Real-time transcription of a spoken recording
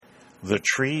The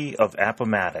Tree of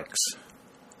Appomattox,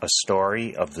 A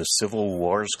Story of the Civil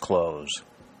War's Close,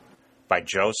 by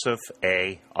Joseph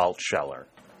A. Altsheler,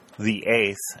 the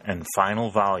eighth and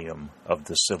final volume of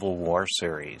the Civil War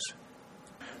series.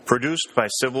 Produced by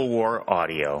Civil War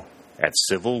Audio at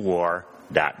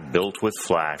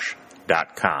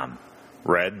civilwar.builtwithflash.com.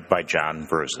 Read by John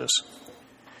Verzes.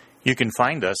 You can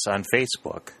find us on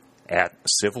Facebook at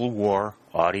Civil War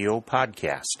Audio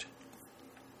Podcast.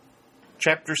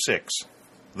 Chapter 6,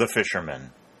 The Fishermen.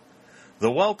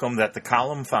 The welcome that the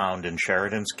column found in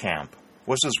Sheridan's camp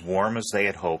was as warm as they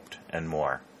had hoped and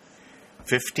more.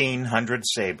 1,500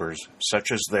 sabers,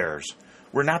 such as theirs,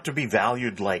 were not to be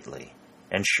valued lightly,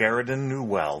 and Sheridan knew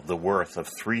well the worth of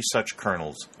three such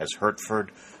colonels as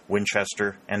Hertford,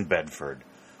 Winchester, and Bedford,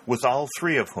 with all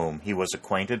three of whom he was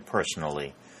acquainted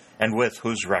personally, and with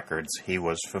whose records he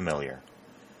was familiar.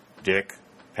 Dick,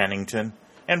 Pennington,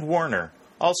 and Warner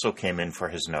also came in for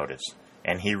his notice,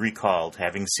 and he recalled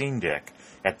having seen Dick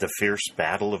at the fierce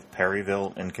Battle of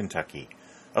Perryville in Kentucky,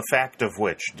 a fact of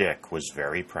which Dick was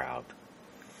very proud.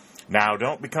 "Now,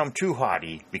 don't become too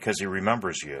haughty because he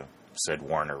remembers you," said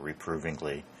Warner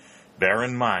reprovingly. "Bear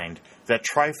in mind that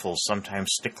trifles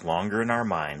sometimes stick longer in our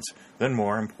minds than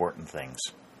more important things."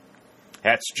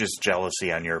 "That's just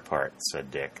jealousy on your part,"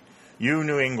 said Dick. "You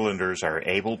New Englanders are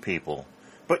able people,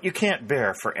 but you can't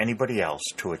bear for anybody else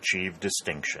to achieve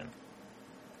distinction."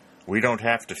 "We don't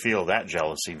have to feel that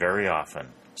jealousy very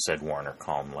often," said Warner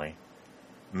calmly.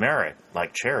 "Merit,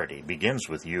 like charity, begins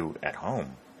with you at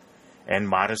home, and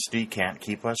modesty can't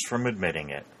keep us from admitting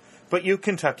it. But you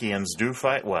Kentuckians do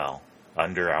fight well,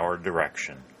 under our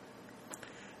direction."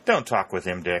 "Don't talk with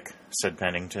him, Dick," said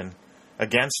Pennington.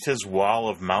 "Against his wall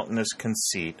of mountainous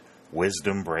conceit,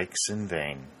 wisdom breaks in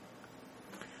vain."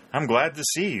 "I'm glad to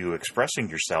see you expressing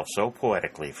yourself so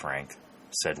poetically, Frank,"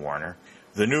 said Warner.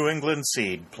 "The New England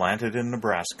seed planted in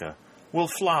Nebraska will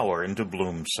flower into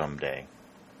bloom someday."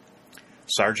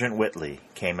 Sergeant Whitley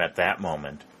came at that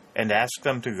moment and asked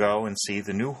them to go and see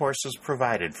the new horses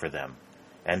provided for them,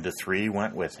 and the three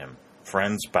went with him,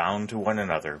 friends bound to one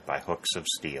another by hooks of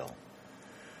steel.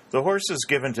 The horses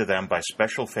given to them by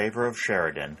special favor of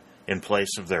Sheridan, in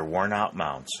place of their worn-out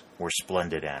mounts, were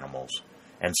splendid animals,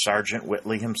 and Sergeant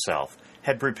Whitley himself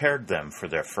had prepared them for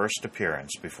their first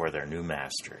appearance before their new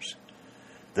masters.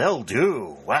 "They'll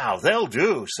do! Wow, they'll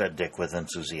do!" said Dick with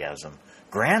enthusiasm.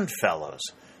 "Grand fellows!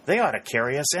 They ought to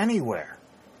carry us anywhere."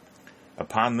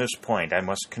 "Upon this point I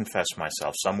must confess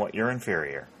myself somewhat your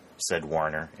inferior," said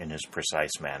Warner in his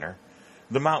precise manner.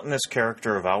 "The mountainous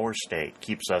character of our state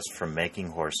keeps us from making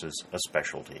horses a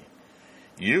specialty.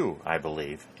 You, I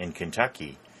believe, in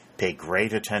Kentucky, pay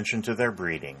great attention to their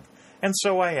breeding, and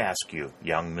so I ask you,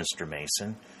 young Mr.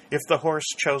 Mason, if the horse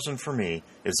chosen for me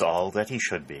is all that he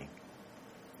should be."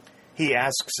 "He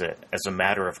asks it as a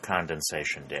matter of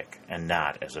condensation, Dick, and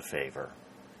not as a favor,"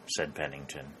 said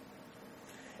Pennington.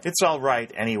 "It's all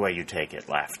right any way you take it,"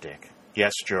 laughed Dick.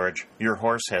 "Yes, George, your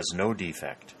horse has no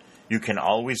defect. You can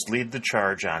always lead the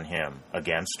charge on him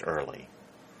against Early."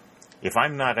 "If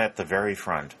I'm not at the very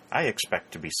front, I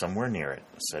expect to be somewhere near it,"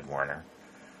 said Warner.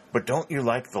 "But don't you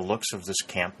like the looks of this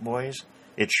camp, boys?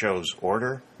 It shows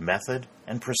order, method,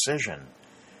 and precision.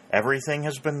 Everything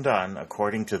has been done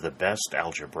according to the best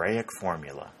algebraic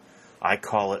formula. I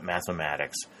call it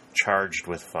mathematics, charged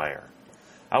with fire.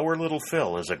 Our little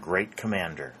Phil is a great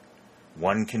commander.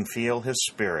 One can feel his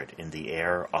spirit in the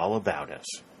air all about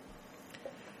us."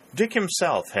 Dick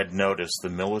himself had noticed the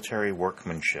military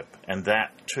workmanship, and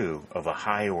that, too, of a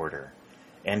high order,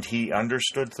 and he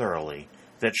understood thoroughly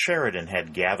that Sheridan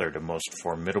had gathered a most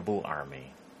formidable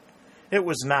army. It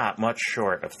was not much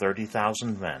short of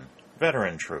 30,000 men,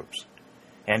 veteran troops,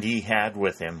 and he had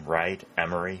with him Wright,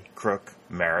 Emory, Crook,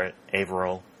 Merritt,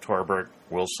 Averill, Torbert,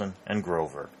 Wilson, and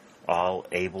Grover, all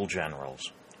able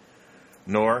generals.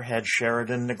 Nor had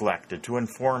Sheridan neglected to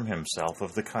inform himself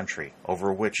of the country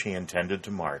over which he intended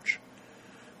to march.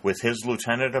 With his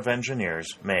lieutenant of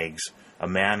engineers, Meigs, a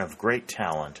man of great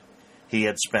talent, he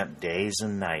had spent days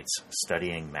and nights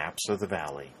studying maps of the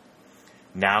valley.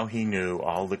 Now he knew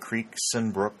all the creeks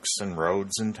and brooks and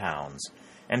roads and towns,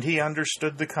 and he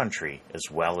understood the country as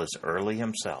well as Early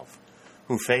himself,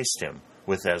 who faced him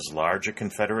with as large a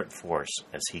Confederate force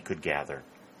as he could gather.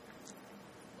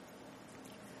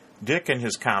 Dick and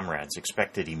his comrades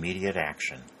expected immediate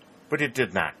action, but it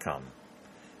did not come.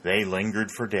 They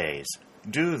lingered for days,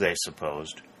 due, they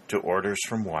supposed, to orders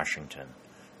from Washington,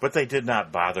 but they did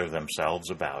not bother themselves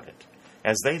about it,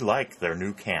 as they liked their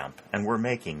new camp and were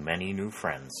making many new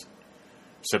friends.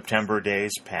 September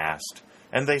days passed,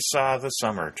 and they saw the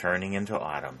summer turning into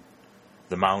autumn.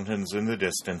 The mountains in the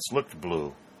distance looked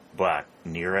blue, But,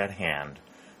 near at hand,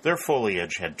 their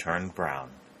foliage had turned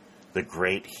brown. The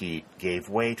great heat gave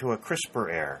way to a crisper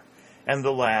air, and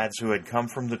the lads who had come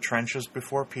from the trenches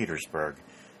before Petersburg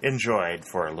enjoyed,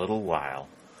 for a little while,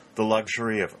 the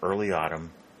luxury of early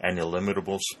autumn and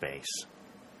illimitable space.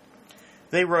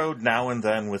 They rode now and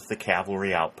then with the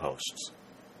cavalry outposts.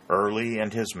 Early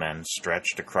and his men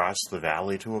stretched across the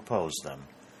valley to oppose them,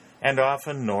 and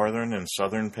often northern and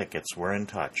southern pickets were in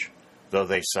touch, though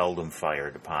they seldom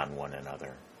fired upon one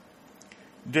another.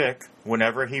 Dick,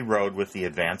 whenever he rode with the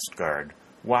advanced guard,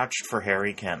 watched for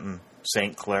Harry Kenton,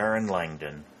 St. Clair, and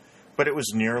Langdon, but it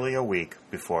was nearly a week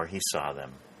before he saw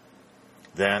them.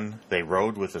 Then they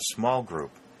rode with a small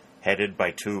group, headed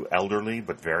by two elderly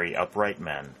but very upright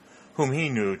men, whom he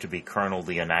knew to be Colonel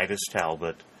Leonidas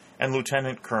Talbot and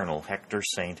Lieutenant Colonel Hector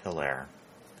St. Hilaire.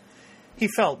 He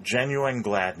felt genuine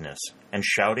gladness, and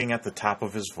shouting at the top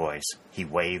of his voice, he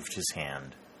waved his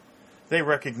hand. They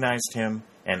recognized him,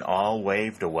 and all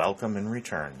waved a welcome in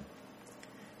return.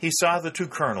 He saw the two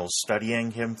colonels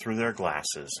studying him through their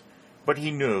glasses, but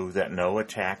he knew that no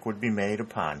attack would be made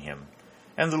upon him,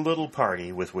 and the little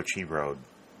party with which he rode.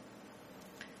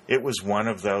 It was one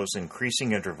of those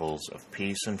increasing intervals of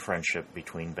peace and friendship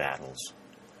between battles.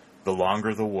 The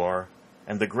longer the war,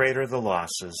 and the greater the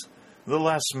losses, the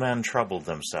less men troubled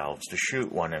themselves to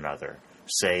shoot one another,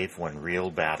 save when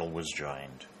real battle was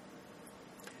joined.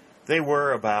 They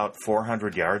were about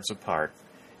 400 yards apart,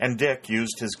 and Dick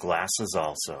used his glasses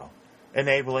also,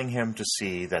 enabling him to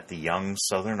see that the young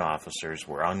Southern officers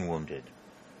were unwounded.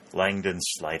 Langdon's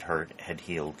slight hurt had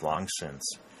healed long since,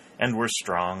 and were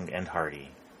strong and hearty.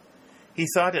 He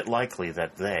thought it likely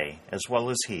that they, as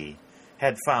well as he,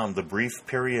 had found the brief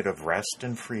period of rest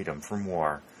and freedom from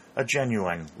war a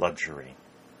genuine luxury.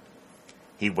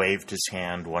 He waved his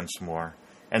hand once more,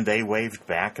 and they waved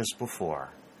back as before.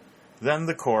 Then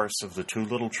the course of the two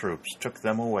little troops took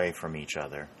them away from each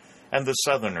other, and the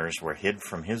Southerners were hid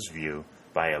from his view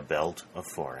by a belt of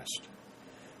forest.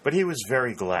 But he was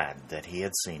very glad that he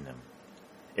had seen them.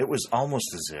 It was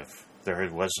almost as if there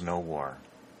was no war.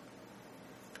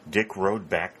 Dick rode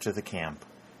back to the camp,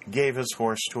 gave his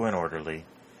horse to an orderly,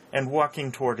 and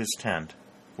walking toward his tent,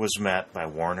 was met by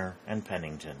Warner and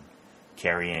Pennington,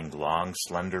 carrying long,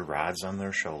 slender rods on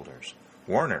their shoulders.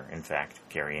 Warner, in fact,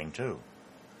 carrying two.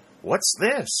 "What's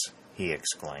this?" he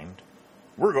exclaimed.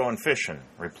 "We're going fishing,"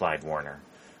 replied Warner.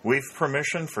 "We've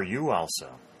permission for you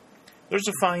also. There's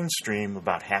a fine stream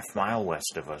about half-mile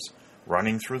west of us,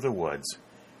 running through the woods,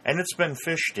 and it's been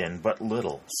fished in but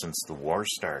little since the war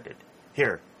started.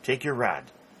 Here, take your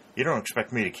rod. You don't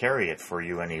expect me to carry it for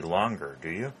you any longer, do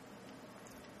you?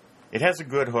 It has a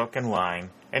good hook and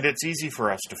line, and it's easy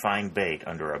for us to find bait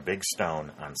under a big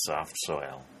stone on soft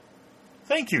soil."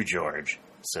 "Thank you, George,"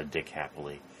 said Dick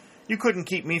happily. "You couldn't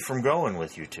keep me from going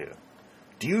with you two.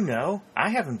 Do you know, I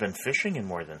haven't been fishing in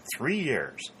more than 3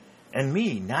 years, and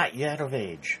me not yet of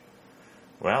age.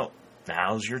 Well,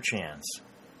 now's your chance,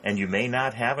 and you may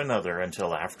not have another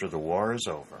until after the war is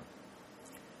over.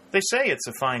 They say it's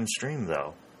a fine stream,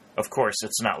 though. Of course,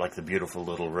 it's not like the beautiful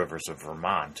little rivers of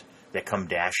Vermont that come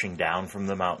dashing down from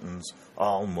the mountains,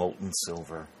 all molten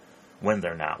silver, when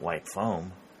they're not white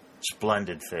foam.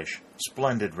 Splendid fish,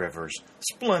 splendid rivers,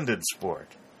 splendid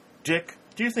sport. Dick,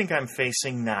 do you think I'm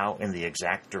facing now in the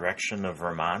exact direction of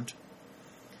Vermont?"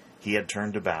 He had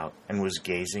turned about and was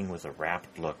gazing with a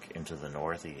rapt look into the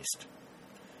northeast.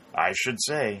 "I should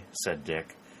say," said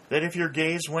Dick, "that if your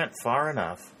gaze went far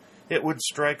enough, it would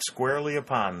strike squarely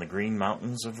upon the green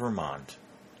mountains of Vermont."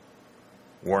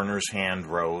 Warner's hand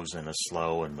rose in a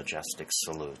slow and majestic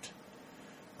salute.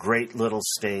 "Great little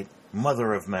state,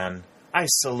 mother of men, I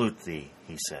salute thee,"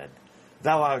 he said.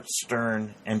 "Thou art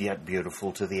stern and yet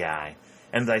beautiful to the eye,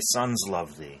 and thy sons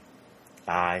love thee.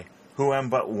 I, who am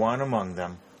but one among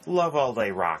them, love all thy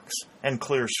rocks, and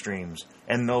clear streams,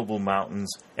 and noble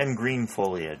mountains, and green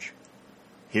foliage.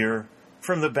 Here,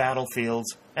 from the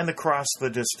battlefields, and across the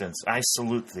distance, I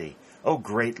salute thee, O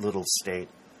great little state,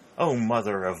 O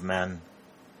mother of men."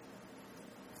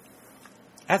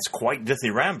 "That's quite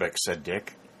dithyrambic," said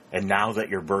Dick. "And now that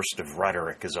your burst of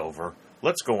rhetoric is over,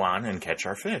 let's go on and catch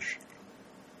our fish.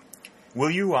 Will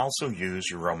you also use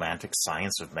your romantic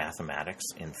science of mathematics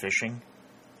in fishing?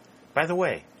 By the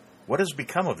way, what has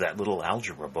become of that little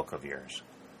algebra book of yours?"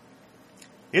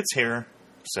 "It's here,"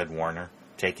 said Warner,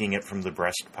 taking it from the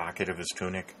breast pocket of his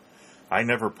tunic. "I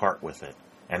never part with it,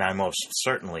 and I most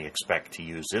certainly expect to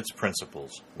use its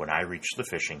principles when I reach the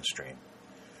fishing stream.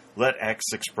 Let X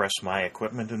express my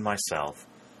equipment and myself.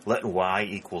 Let Y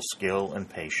equal skill and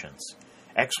patience.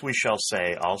 X, we shall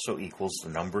say, also equals the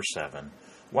number 7,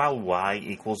 while Y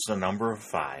equals the number of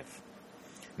 5.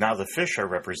 Now the fish are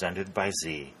represented by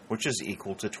Z, which is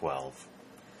equal to 12.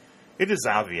 It is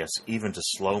obvious, even to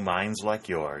slow minds like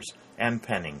yours and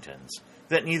Pennington's,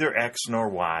 that neither X nor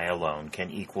Y alone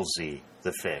can equal Z,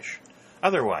 the fish,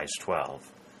 otherwise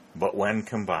 12. But when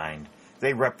combined,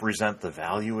 they represent the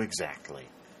value exactly.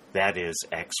 That is,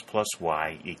 X plus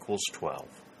Y equals 12.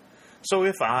 So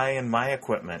if I and my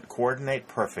equipment coordinate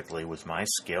perfectly with my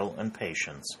skill and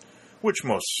patience, which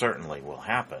most certainly will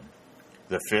happen,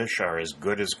 the fish are as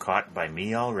good as caught by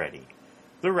me already.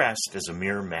 The rest is a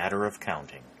mere matter of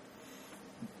counting.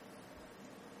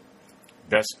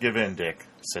 Best give in, Dick,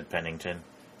 said Pennington.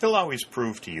 He'll always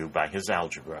prove to you by his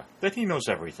algebra that he knows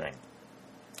everything,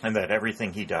 and that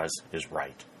everything he does is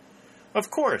right. Of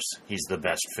course, he's the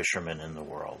best fisherman in the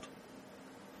world.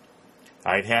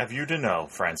 I'd have you to know,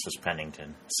 Francis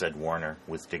Pennington, said Warner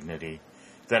with dignity,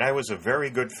 that I was a very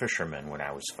good fisherman when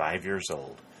I was 5 years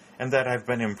old, and that I've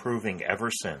been improving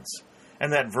ever since,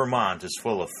 and that Vermont is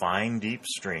full of fine, deep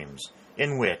streams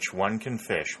in which one can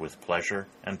fish with pleasure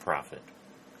and profit.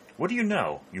 What do you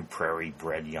know, you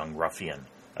prairie-bred young ruffian,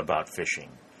 about fishing?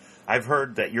 I've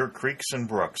heard that your creeks and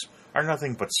brooks are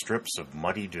nothing but strips of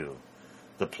muddy dew.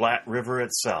 The Platte River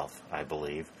itself, I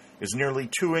believe, is nearly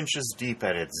 2 inches deep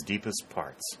at its deepest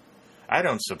parts. I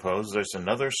don't suppose there's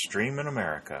another stream in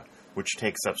America which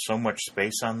takes up so much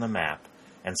space on the map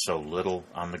and so little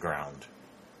on the ground.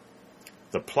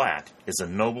 The Platte is a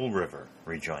noble river,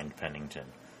 rejoined Pennington.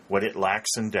 What it lacks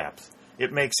in depth,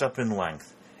 it makes up in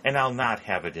length, and I'll not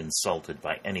have it insulted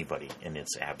by anybody in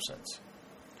its absence.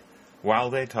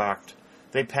 While they talked,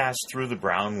 they passed through the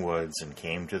brown woods and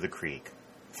came to the creek,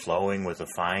 flowing with a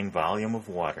fine volume of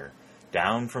water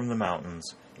down from the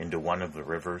mountains into one of the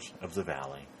rivers of the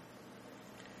valley.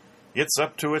 It's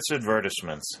up to its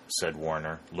advertisements, said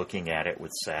Warner, looking at it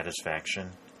with satisfaction.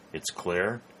 It's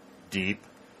clear, deep,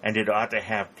 and it ought to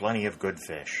have plenty of good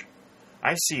fish.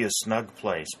 I see a snug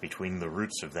place between the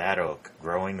roots of that oak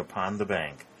growing upon the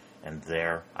bank, and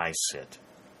there I sit.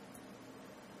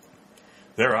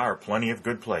 There are plenty of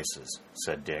good places,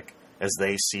 said Dick, as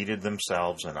they seated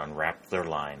themselves and unwrapped their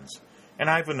lines, and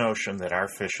I've a notion that our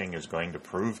fishing is going to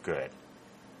prove good.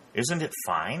 Isn't it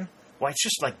fine? Why, it's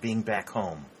just like being back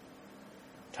home.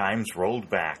 Time's rolled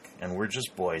back, and we're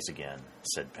just boys again,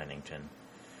 said Pennington.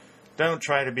 Don't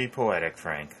try to be poetic,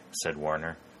 Frank, said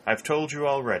Warner. I've told you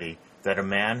already that a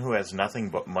man who has nothing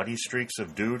but muddy streaks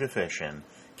of dew to fish in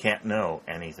can't know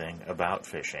anything about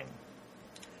fishing.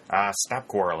 Stop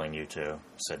quarreling, you two,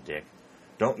 said Dick.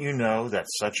 Don't you know that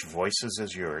such voices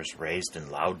as yours, raised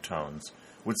in loud tones,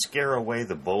 would scare away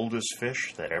the boldest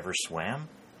fish that ever swam?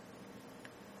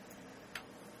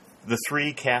 The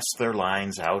three cast their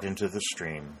lines out into the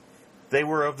stream. They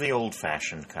were of the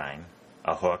old-fashioned kind,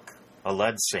 a hook, a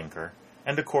lead sinker,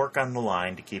 and a cork on the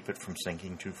line to keep it from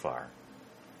sinking too far.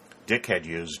 Dick had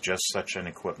used just such an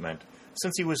equipment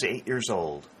since he was 8 years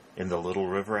old in the little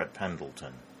river at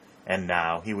Pendleton, and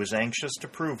now he was anxious to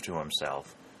prove to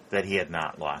himself that he had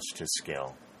not lost his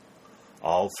skill.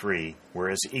 All three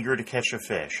were as eager to catch a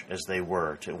fish as they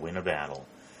were to win a battle,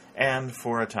 and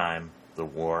for a time the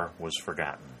war was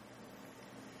forgotten.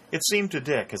 It seemed to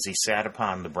Dick, as he sat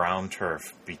upon the brown turf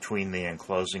between the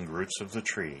enclosing roots of the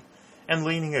tree, and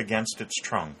leaning against its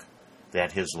trunk,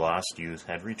 that his lost youth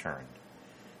had returned.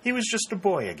 He was just a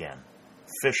boy again,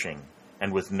 fishing,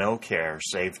 and with no care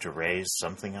save to raise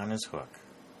something on his hook.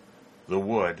 The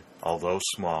wood, although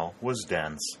small, was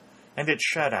dense, and it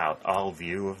shut out all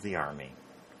view of the army.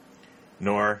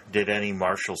 Nor did any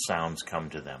martial sounds come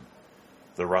to them.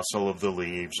 The rustle of the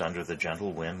leaves under the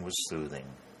gentle wind was soothing.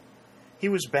 He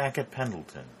was back at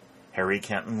Pendleton. Harry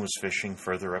Kenton was fishing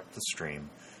further up the stream,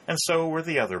 and so were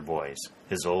the other boys,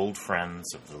 his old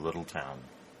friends of the little town.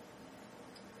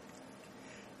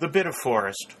 The bit of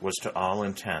forest was to all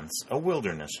intents a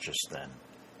wilderness just then,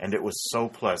 and it was so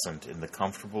pleasant in the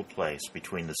comfortable place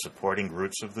between the supporting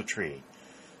roots of the tree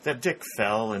that Dick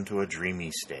fell into a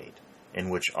dreamy state in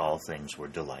which all things were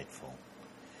delightful.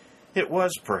 It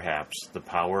was, perhaps, the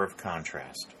power of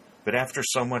contrast, but after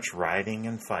so much riding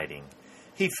and fighting,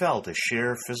 he felt a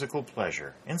sheer physical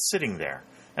pleasure in sitting there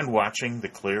and watching the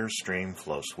clear stream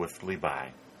flow swiftly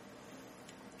by.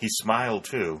 He smiled,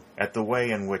 too, at the way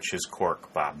in which his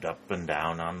cork bobbed up and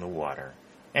down on the water,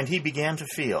 and he began to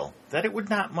feel that it would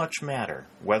not much matter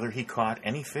whether he caught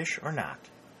any fish or not.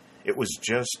 It was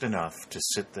just enough to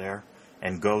sit there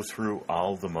and go through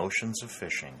all the motions of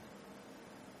fishing.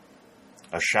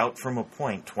 A shout from a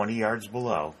point 20 yards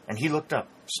below, and he looked up,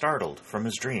 startled from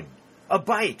his dream. "A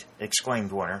bite!"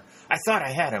 exclaimed Warner. "I thought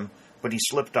I had him, but he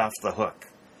slipped off the hook.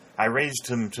 I raised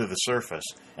him to the surface,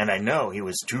 and I know he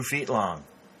was 2 feet long."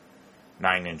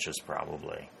 9 inches,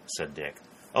 probably, said Dick.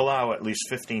 Allow at least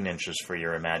 15 inches for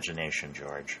your imagination,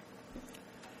 George.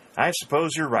 I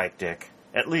suppose you're right, Dick.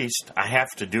 At least I have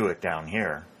to do it down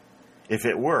here. If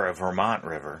it were a Vermont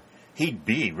river, he'd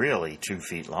be really 2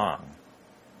 feet long.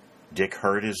 Dick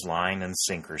heard his line and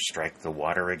sinker strike the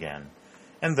water again,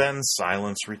 and then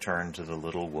silence returned to the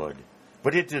little wood.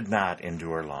 But it did not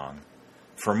endure long.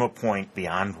 From a point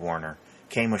beyond Warner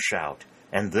came a shout,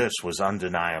 and this was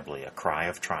undeniably a cry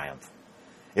of triumph.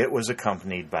 It was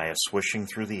accompanied by a swishing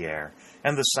through the air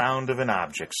and the sound of an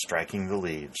object striking the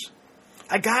leaves.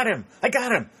 "I got him! I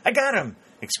got him! I got him!"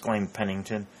 exclaimed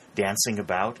Pennington, dancing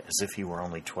about as if he were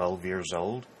only 12 years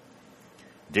old.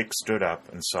 Dick stood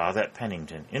up and saw that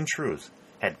Pennington, in truth,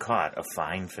 had caught a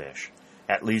fine fish,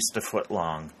 at least a foot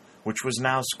long, which was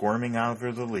now squirming out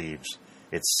of the leaves,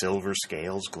 its silver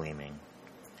scales gleaming.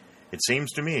 "It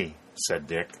seems to me," said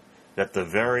Dick, "that the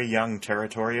very young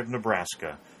territory of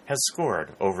Nebraska has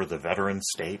scored over the veteran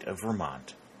state of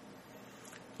Vermont."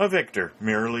 "A victor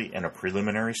merely in a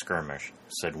preliminary skirmish,"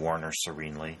 said Warner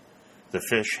serenely. The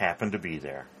fish happened to be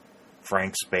there.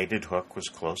 Frank's baited hook was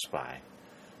close by.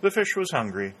 The fish was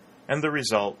hungry, and the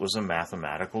result was a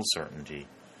mathematical certainty.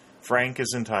 Frank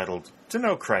is entitled to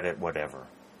no credit whatever.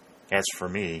 As for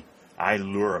me, I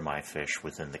lure my fish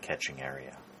within the catching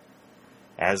area.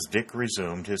 As Dick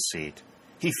resumed his seat,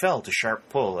 he felt a sharp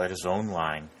pull at his own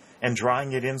line, and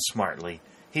drawing it in smartly,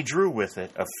 he drew with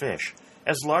it a fish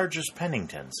as large as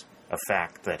Pennington's, a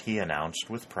fact that he announced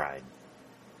with pride.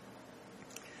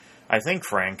 "I think,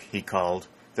 Frank," he called,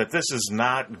 "that this is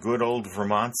not good old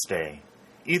Vermont's day.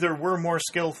 Either we're more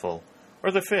skillful,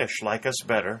 or the fish like us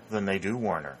better than they do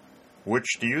Warner.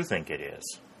 Which do you think it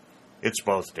is?" "It's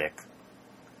both, Dick."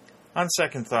 "On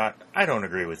second thought, I don't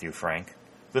agree with you, Frank.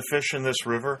 The fish in this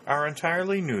river are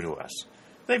entirely new to us.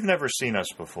 They've never seen us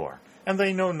before, and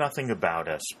they know nothing about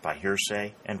us by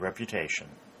hearsay and reputation.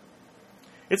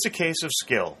 It's a case of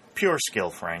skill, pure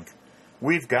skill, Frank.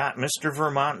 We've got Mr.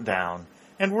 Vermont down,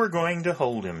 and we're going to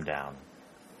hold him down."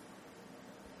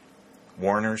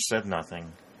 Warner said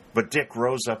nothing, but Dick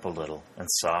rose up a little and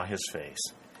saw his face.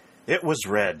 It was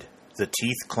red, the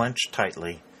teeth clenched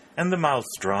tightly, and the mouth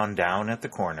drawn down at the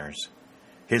corners.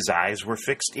 His eyes were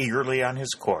fixed eagerly on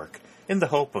his cork, in the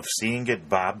hope of seeing it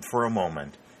bob for a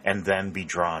moment, and then be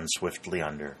drawn swiftly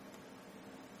under.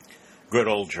 "Good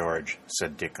old George,"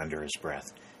 said Dick under his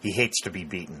breath. "He hates to be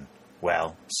beaten.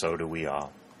 Well, so do we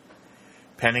all."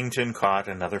 Pennington caught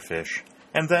another fish,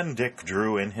 and then Dick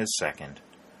drew in his second.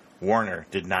 Warner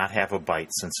did not have a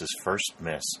bite since his first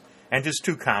miss, and his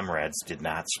 2 comrades did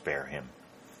not spare him.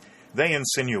 They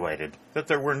insinuated that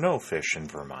there were no fish in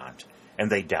Vermont,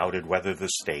 and they doubted whether the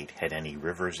state had any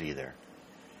rivers either.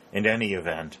 In any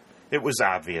event, it was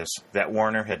obvious that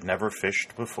Warner had never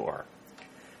fished before.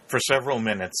 For several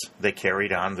minutes they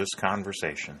carried on this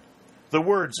conversation, the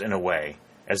words, in a way,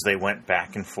 as they went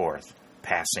back and forth,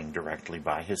 passing directly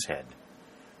by his head.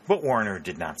 But Warner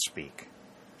did not speak.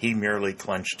 He merely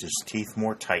clenched his teeth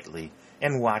more tightly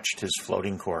and watched his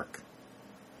floating cork.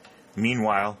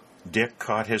 Meanwhile, Dick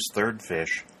caught his 3rd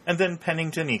fish, and then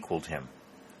Pennington equaled him.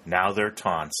 Now their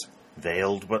taunts,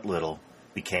 veiled but little,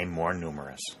 became more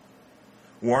numerous.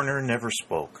 Warner never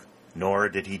spoke, nor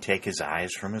did he take his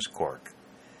eyes from his cork.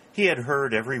 He had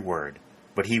heard every word,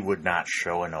 but he would not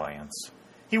show annoyance.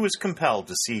 He was compelled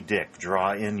to see Dick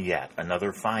draw in yet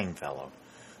another fine fellow,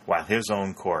 while his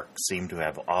own cork seemed to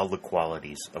have all the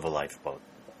qualities of a lifeboat.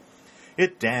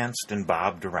 It danced and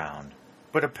bobbed around,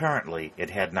 but apparently it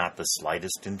had not the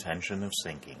slightest intention of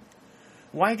sinking.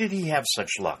 Why did he have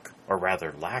such luck, or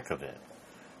rather lack of it?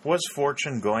 Was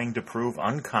fortune going to prove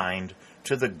unkind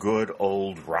to the good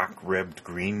old rock-ribbed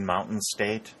Green Mountain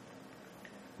state?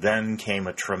 Then came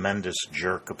a tremendous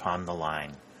jerk upon the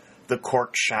line. The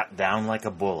cork shot down like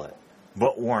a bullet,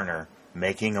 but Warner,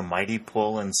 making a mighty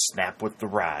pull and snap with the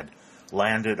rod,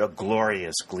 landed a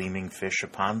glorious gleaming fish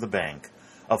upon the bank,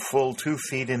 a full 2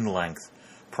 feet in length,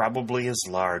 probably as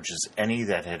large as any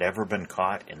that had ever been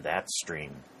caught in that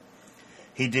stream.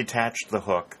 He detached the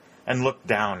hook and looked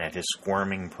down at his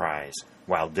squirming prize,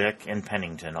 while Dick and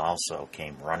Pennington also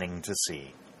came running to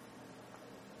see.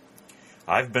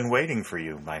 "I've been waiting for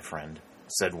you, my friend,"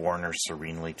 said Warner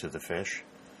serenely to the fish.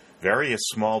 "Various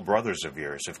small brothers of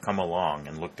yours have come along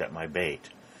and looked at my bait,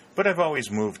 but I've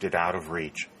always moved it out of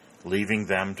reach, leaving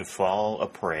them to fall a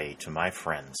prey to my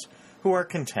friends, who are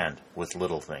content with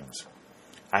little things.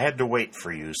 I had to wait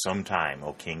for you some time,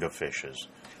 O King of Fishes,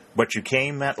 but you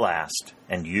came at last,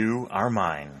 and you are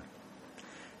mine."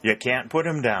 "You can't put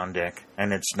him down, Dick,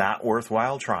 and it's not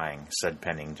worthwhile trying," said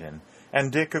Pennington,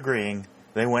 and Dick agreeing,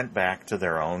 they went back to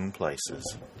their own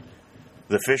places.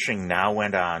 The fishing now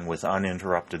went on with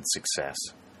uninterrupted success.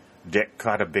 Dick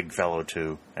caught a big fellow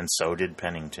too, and so did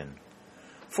Pennington.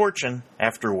 Fortune,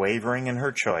 after wavering in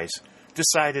her choice,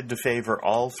 decided to favor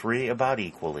all three about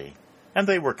equally, and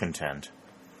they were content.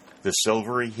 The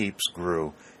silvery heaps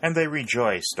grew, and they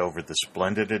rejoiced over the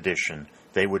splendid addition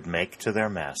they would make to their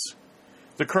mess.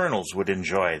 The colonels would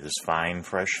enjoy this fine,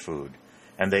 fresh food,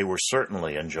 and they were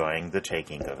certainly enjoying the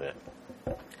taking of it.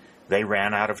 They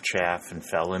ran out of chaff and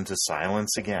fell into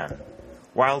silence again,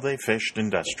 while they fished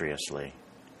industriously.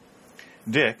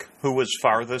 Dick, who was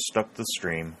farthest up the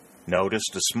stream,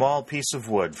 noticed a small piece of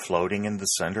wood floating in the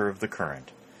center of the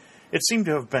current. It seemed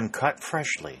to have been cut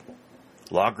freshly.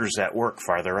 Loggers at work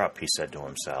farther up, he said to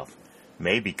himself,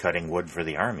 maybe cutting wood for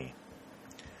the army.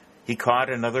 He caught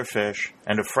another fish,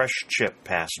 and a fresh chip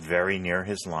passed very near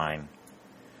his line.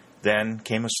 Then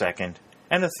came a second,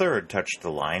 and a third touched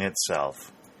the line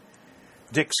itself.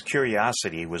 Dick's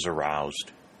curiosity was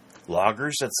aroused.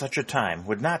 Loggers at such a time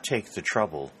would not take the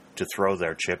trouble to throw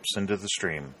their chips into the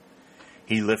stream.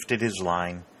 He lifted his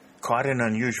line, caught an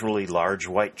unusually large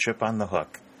white chip on the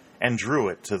hook, and drew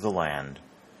it to the land.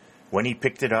 When he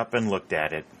picked it up and looked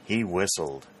at it, he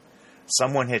whistled.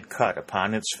 Someone had cut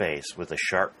upon its face with a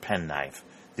sharp penknife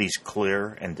these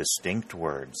clear and distinct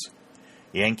words: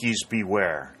 "Yankees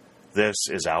beware. This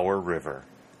is our river.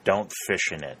 Don't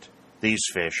fish in it. These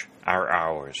fish are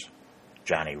ours.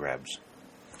 Johnny Rebs."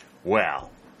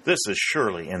 "Well, this is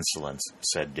surely insolence,"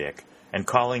 said Dick, and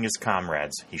calling his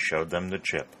comrades, he showed them the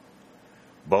chip.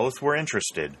 Both were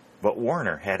interested, but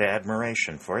Warner had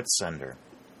admiration for its sender.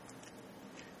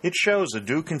 "It shows a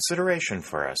due consideration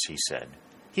for us," he said.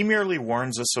 "He merely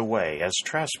warns us away as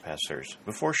trespassers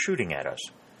before shooting at us.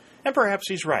 And perhaps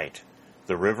he's right.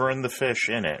 The river and the fish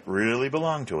in it really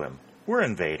belong to him. We're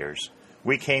invaders.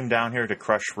 We came down here to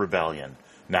crush rebellion,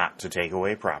 not to take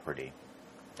away property."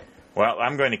 "Well,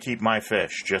 I'm going to keep my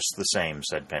fish just the same,"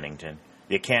 said Pennington.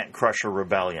 "You can't crush a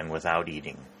rebellion without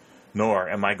eating. Nor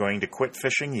am I going to quit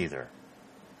fishing either."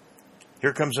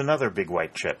 "Here comes another big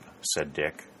white chip," said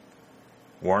Dick.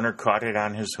 Warner caught it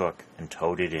on his hook and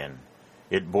towed it in.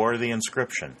 It bore the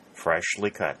inscription, freshly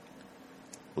cut: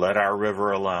 "Let our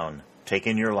river alone. Take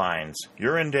in your lines.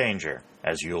 You're in danger,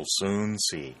 as you'll soon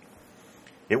see."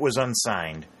 It was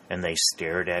unsigned, and they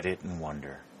stared at it in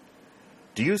wonder.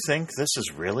 "Do you think this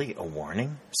is really a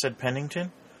warning?" said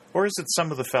Pennington. "Or is it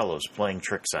some of the fellows playing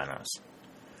tricks on us?"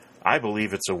 "I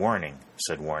believe it's a warning,"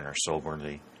 said Warner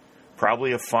soberly.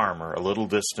 "Probably a farmer a little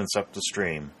distance up the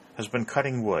stream has been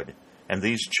cutting wood, and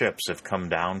these chips have come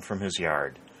down from his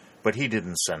yard. But he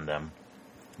didn't send them.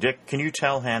 Dick, can you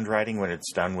tell handwriting when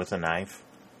it's done with a knife?"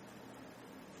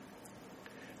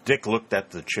 Dick looked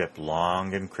at the chip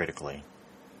long and critically.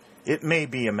 "It may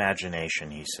be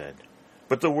imagination," he said,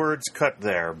 "but the words cut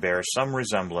there bear some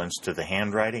resemblance to the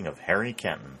handwriting of Harry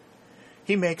Kenton.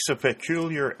 He makes a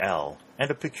peculiar L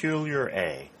and a peculiar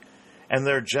A, and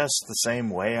they're just the same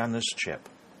way on this chip.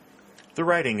 The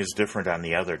writing is different on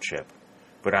the other chip,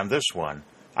 but on this one,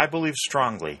 I believe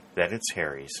strongly that it's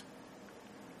Harry's."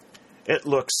 "It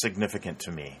looks significant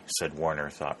to me," said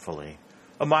Warner thoughtfully.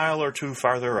 "A mile or two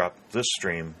farther up, this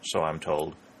stream, so I'm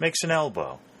told, makes an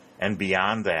elbow, and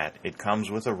beyond that it comes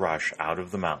with a rush out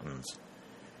of the mountains.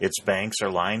 Its banks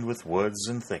are lined with woods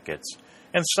and thickets,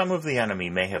 and some of the enemy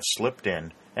may have slipped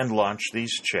in and launched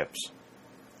these chips.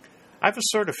 I've a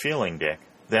sort of feeling, Dick,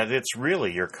 that it's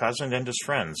really your cousin and his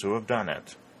friends who have done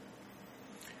it."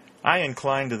 "I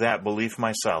incline to that belief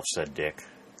myself," said Dick.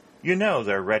 "You know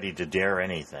they're ready to dare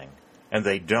anything, and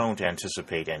they don't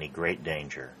anticipate any great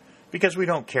danger, because we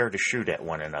don't care to shoot at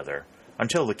one another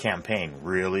until the campaign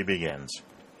really begins."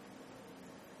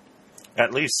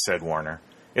 "At least," said Warner,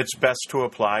 "it's best to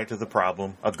apply to the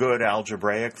problem a good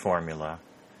algebraic formula.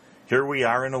 Here we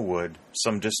are in a wood,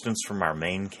 some distance from our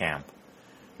main camp.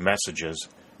 Messages,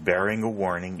 bearing a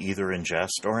warning either in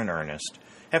jest or in earnest,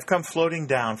 have come floating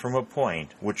down from a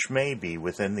point which may be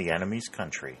within the enemy's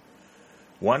country.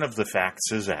 One of the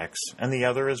facts is X, and the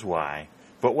other is Y,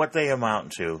 but what they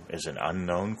amount to is an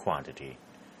unknown quantity.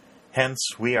 Hence,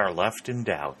 we are left in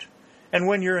doubt, and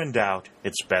when you're in doubt,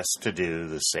 it's best to do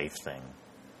the safe thing."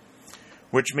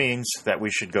 "Which means that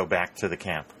we should go back to the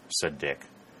camp," said Dick.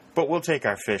 "But we'll take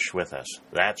our fish with us,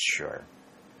 that's sure."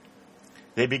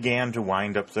 They began to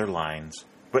wind up their lines,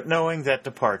 but knowing that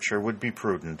departure would be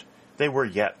prudent, they were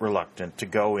yet reluctant to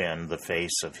go in the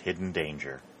face of hidden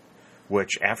danger,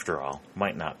 which, after all,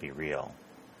 might not be real.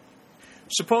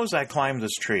 "Suppose I climb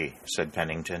this tree," said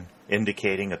Pennington,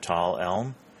 indicating a tall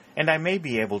elm, "and I may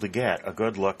be able to get a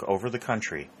good look over the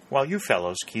country, while you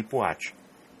fellows keep watch."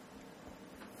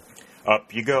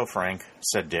 "Up you go, Frank,"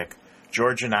 said Dick.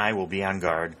 "George and I will be on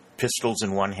guard, pistols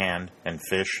in one hand and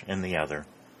fish in the other."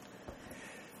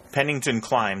 Pennington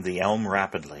climbed the elm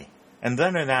rapidly, and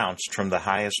then announced from the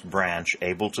highest branch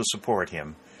able to support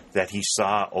him that he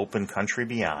saw open country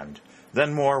beyond,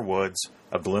 then more woods,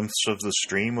 a glimpse of the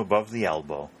stream above the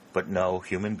elbow, but no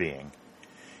human being.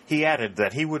 He added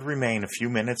that he would remain a few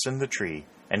minutes in the tree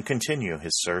and continue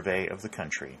his survey of the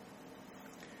country.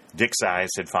 Dick's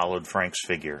eyes had followed Frank's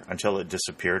figure until it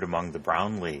disappeared among the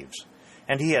brown leaves,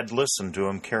 and he had listened to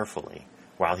him carefully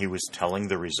while he was telling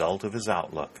the result of his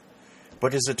outlook.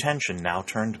 But his attention now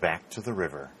turned back to the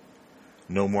river.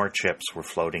 No more chips were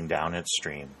floating down its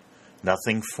stream.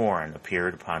 Nothing foreign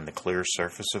appeared upon the clear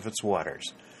surface of its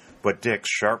waters, but Dick's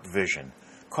sharp vision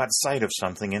caught sight of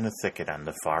something in a thicket on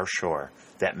the far shore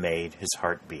that made his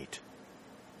heart beat.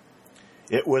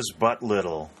 It was but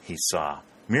little, he saw,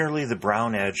 merely the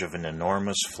brown edge of an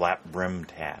enormous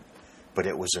flat-brimmed hat, but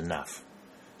it was enough.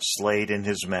 Slade and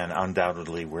his men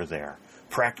undoubtedly were there,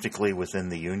 practically within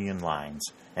the Union lines,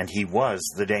 and he was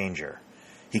the danger.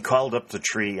 He called up the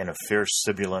tree in a fierce,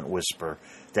 sibilant whisper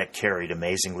that carried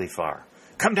amazingly far.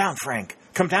 "Come down, Frank!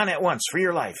 Come down at once, for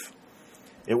your life!"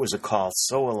 It was a call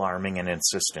so alarming and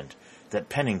insistent that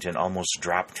Pennington almost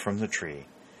dropped from the tree.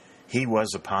 He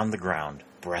was upon the ground,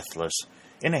 breathless,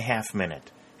 in a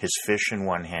half-minute, his fish in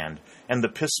one hand, and the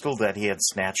pistol that he had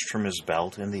snatched from his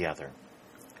belt in the other.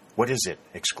 "What is it?"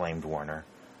 exclaimed Warner,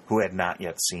 who had not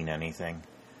yet seen anything.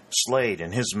 "Slade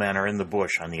and his men are in the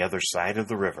bush on the other side of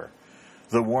the river.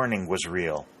 The warning was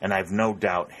real, and I've no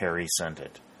doubt Harry sent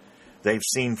it. They've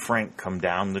seen Frank come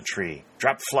down the tree.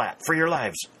 Drop flat, for your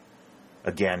lives!"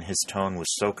 Again his tone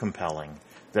was so compelling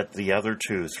that the other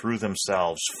two threw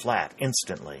themselves flat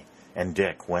instantly, and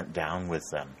Dick went down with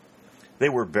them. They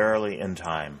were barely in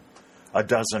time. A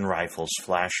dozen rifles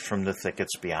flashed from the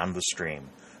thickets beyond the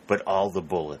stream, but all the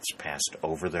bullets passed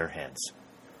over their heads.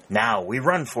 "Now, we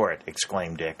run for it!"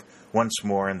 exclaimed Dick, once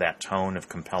more in that tone of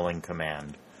compelling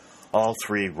command. All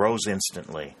three rose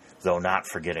instantly, though not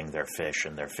forgetting their fish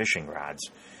and their fishing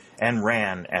rods, and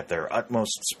ran at their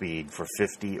utmost speed for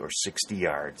 50 or 60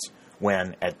 yards,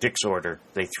 when, at Dick's order,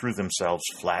 they threw themselves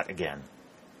flat again.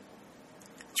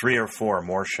 3 or 4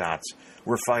 more shots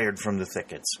were fired from the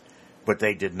thickets, but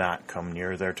they did not come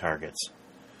near their targets.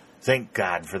 "Thank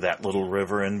God for that little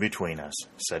river in between us,"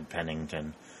 said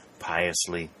Pennington,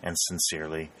 piously and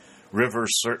sincerely.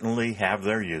 "Rivers certainly have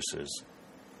their uses."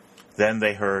 Then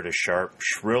they heard a sharp,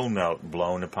 shrill note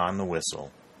blown upon the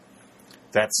whistle.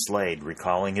 "That's Slade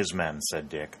recalling his men," said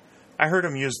Dick. "I heard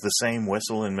him use the same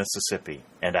whistle in Mississippi,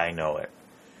 and I know it.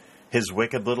 His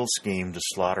wicked little scheme to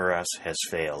slaughter us has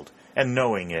failed, and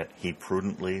knowing it, he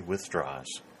prudently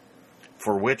withdraws.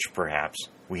 For which, perhaps,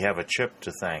 we have a chip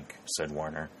to thank," said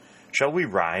Warner. "Shall we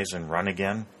rise and run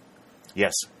again?"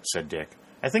 "Yes," said Dick.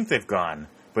 "I think they've gone,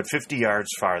 but 50 yards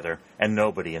farther, and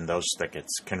nobody in those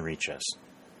thickets can reach us."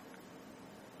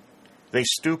 They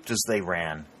stooped as they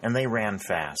ran, and they ran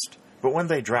fast, but when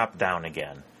they dropped down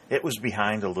again, it was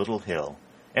behind a little hill,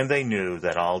 and they knew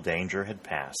that all danger had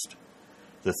passed.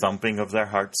 The thumping of their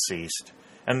hearts ceased,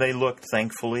 and they looked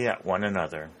thankfully at one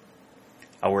another.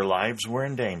 "Our lives were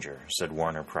in danger," said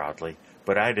Warner proudly,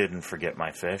 "but I didn't forget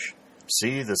my fish.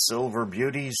 See the silver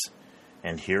beauties?"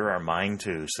 "And here are mine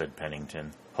too," said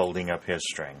Pennington, holding up his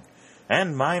string.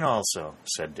 "And mine also,"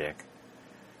 said Dick.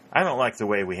 "I don't like the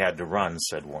way we had to run,"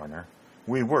 said Warner.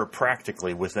 "We were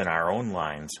practically within our own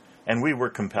lines, and we were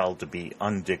compelled to be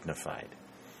undignified.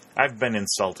 I've been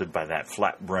insulted by that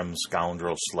flat-brimmed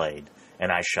scoundrel Slade,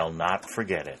 and I shall not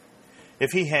forget it.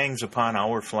 If he hangs upon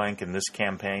our flank in this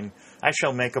campaign, I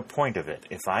shall make a point of it,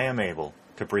 if I am able,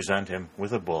 to present him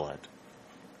with a bullet."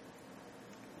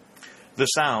 The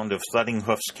sound of thudding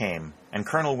hoofs came, and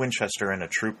Colonel Winchester and a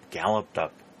troop galloped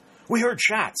up. "We heard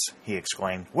shots!" he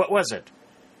exclaimed. "What was it?"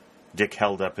 Dick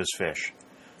held up his fish.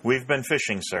 "We've been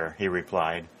fishing, sir," he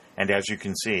replied, "and as you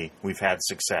can see, we've had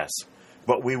success.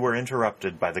 But we were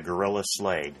interrupted by the guerrilla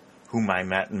Slade, whom I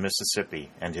met in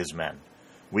Mississippi, and his men.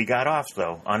 We got off,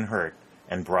 though, unhurt,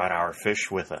 and brought our fish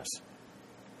with us."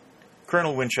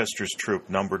 Colonel Winchester's troop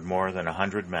numbered more than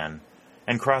 100 men,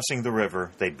 and crossing the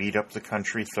river, they beat up the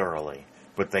country thoroughly,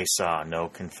 but they saw no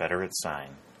Confederate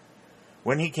sign.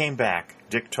 When he came back,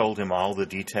 Dick told him all the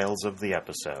details of the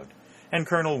episode, and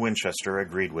Colonel Winchester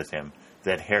agreed with him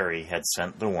that Harry had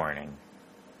sent the warning.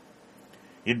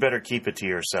 "You'd better keep it to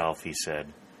yourself," he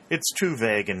said. "It's too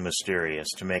vague and mysterious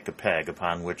to make a peg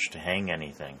upon which to hang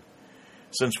anything.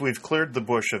 Since we've cleared the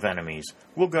bush of enemies,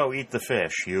 we'll go eat the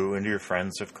fish you and your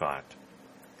friends have caught."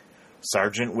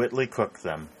 Sergeant Whitley cooked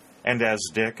them, and as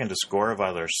Dick and a score of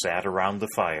others sat around the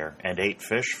fire and ate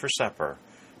fish for supper,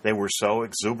 they were so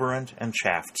exuberant and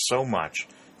chaffed so much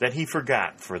that he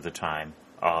forgot, for the time,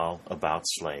 all about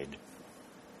Slade.